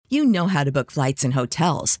You know how to book flights and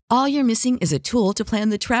hotels. All you're missing is a tool to plan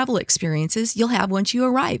the travel experiences you'll have once you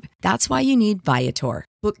arrive. That's why you need Viator.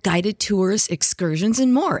 Book guided tours, excursions,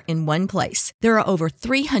 and more in one place. There are over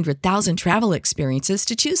 300,000 travel experiences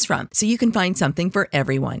to choose from, so you can find something for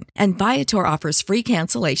everyone. And Viator offers free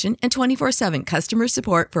cancellation and 24/7 customer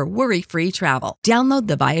support for worry-free travel. Download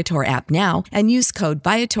the Viator app now and use code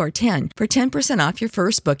Viator10 for 10% off your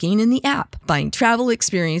first booking in the app. Find travel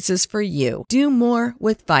experiences for you. Do more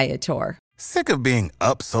with Viator. Sick of being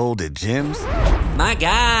upsold at gyms? My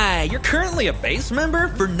guy, you're currently a base member?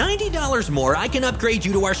 For $90 more, I can upgrade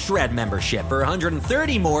you to our Shred membership. For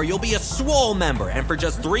 $130 more, you'll be a Swole member. And for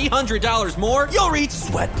just $300 more, you'll reach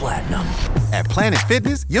Sweat Platinum. At Planet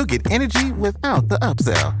Fitness, you'll get energy without the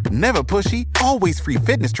upsell. Never pushy, always free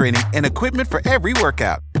fitness training and equipment for every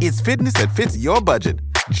workout. It's fitness that fits your budget.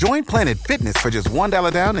 Join Planet Fitness for just $1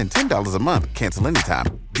 down and $10 a month. Cancel anytime.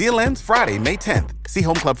 Deal ends Friday, May 10th. See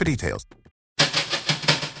Home Club for details.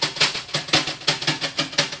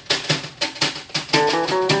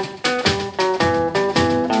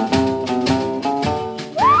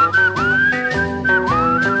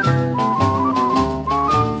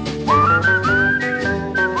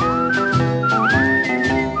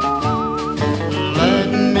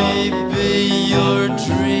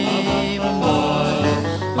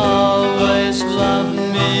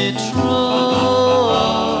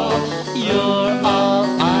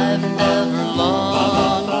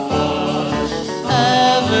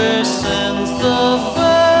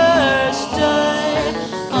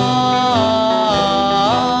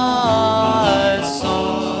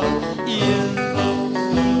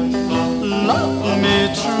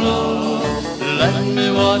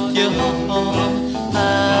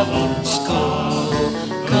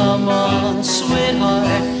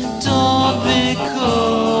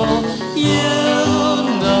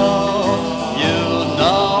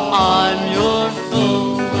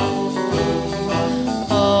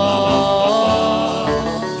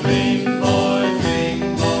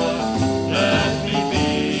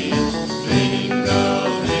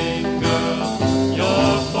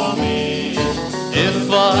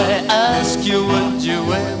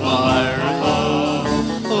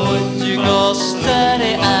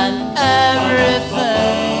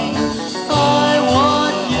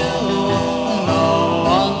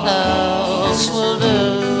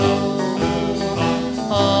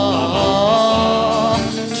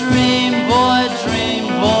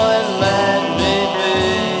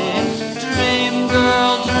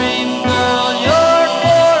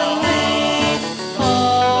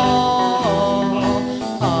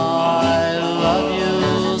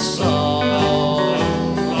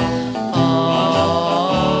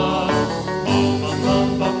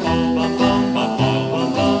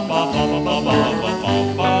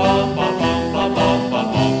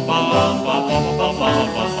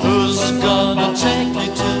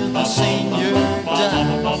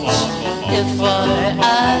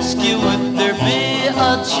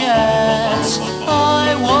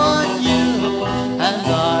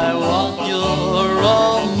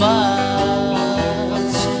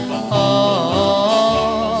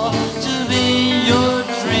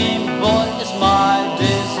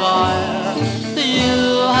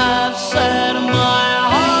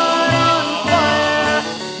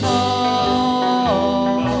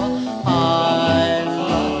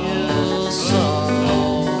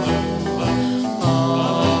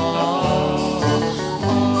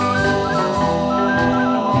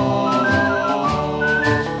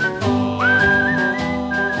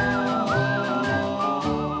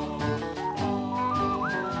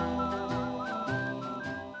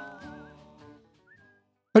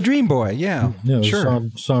 A Dream Boy, yeah. Yeah, sure.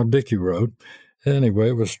 Song Dickie wrote. Anyway,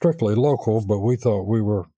 it was strictly local, but we thought we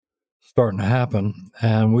were starting to happen.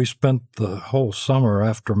 And we spent the whole summer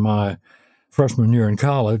after my freshman year in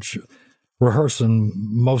college rehearsing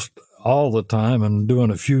most all the time and doing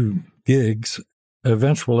a few gigs.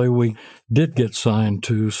 Eventually, we did get signed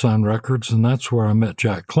to Sun Records, and that's where I met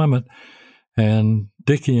Jack Clement. And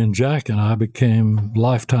Dickie and Jack and I became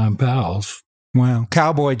lifetime pals. Wow.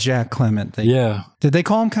 Cowboy Jack Clement. Yeah. Did they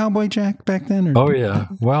call him Cowboy Jack back then? Or Oh, yeah.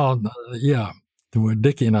 Well, yeah.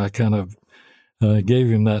 Dickie and I kind of gave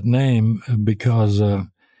him that name because,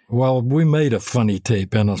 we made a funny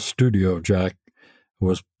tape in a studio Jack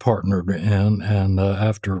was partnered in, and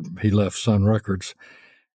after he left Sun Records.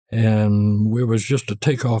 And it was just a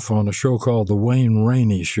takeoff on a show called The Wayne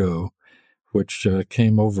Rainey Show, which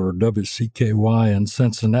came over WCKY in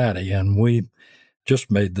Cincinnati. And we just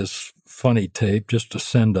made this funny tape just to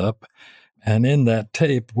send up. And in that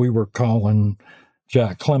tape, we were calling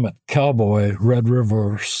Jack Clement Cowboy Red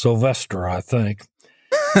River Sylvester, I think.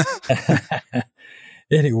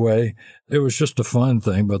 Anyway, it was just a fun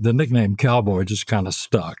thing, but the nickname Cowboy just kind of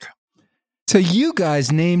stuck. So you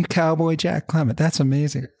guys named Cowboy Jack Clement. That's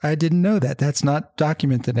amazing. I didn't know that. That's not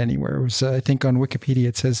documented anywhere. It was, I think on Wikipedia,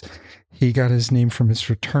 it says he got his name from his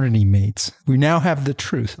fraternity mates. We now have the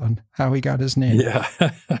truth on how he got his name. Yeah.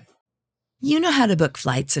 You know how to book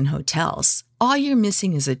flights and hotels. All you're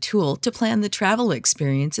missing is a tool to plan the travel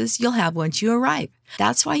experiences you'll have once you arrive.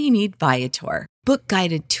 That's why you need Viator. Book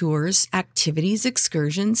guided tours, activities,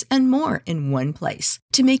 excursions, and more in one place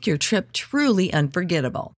to make your trip truly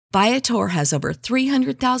unforgettable. Viator has over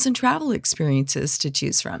 300,000 travel experiences to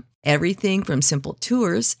choose from. Everything from simple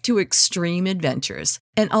tours to extreme adventures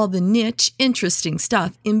and all the niche, interesting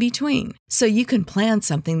stuff in between. So you can plan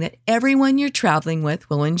something that everyone you're traveling with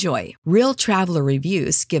will enjoy. Real traveler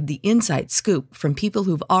reviews give the inside scoop from people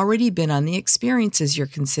who've already been on the experiences you're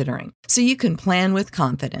considering. So you can plan with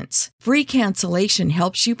confidence. Free cancellation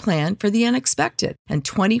helps you plan for the unexpected. And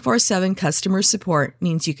 24/7 customer support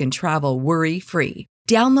means you can travel worry-free.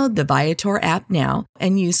 Download the Viator app now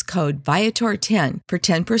and use code Viator10 for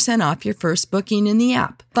 10% off your first booking in the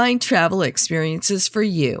app. Find travel experiences for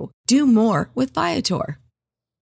you. Do more with Viator.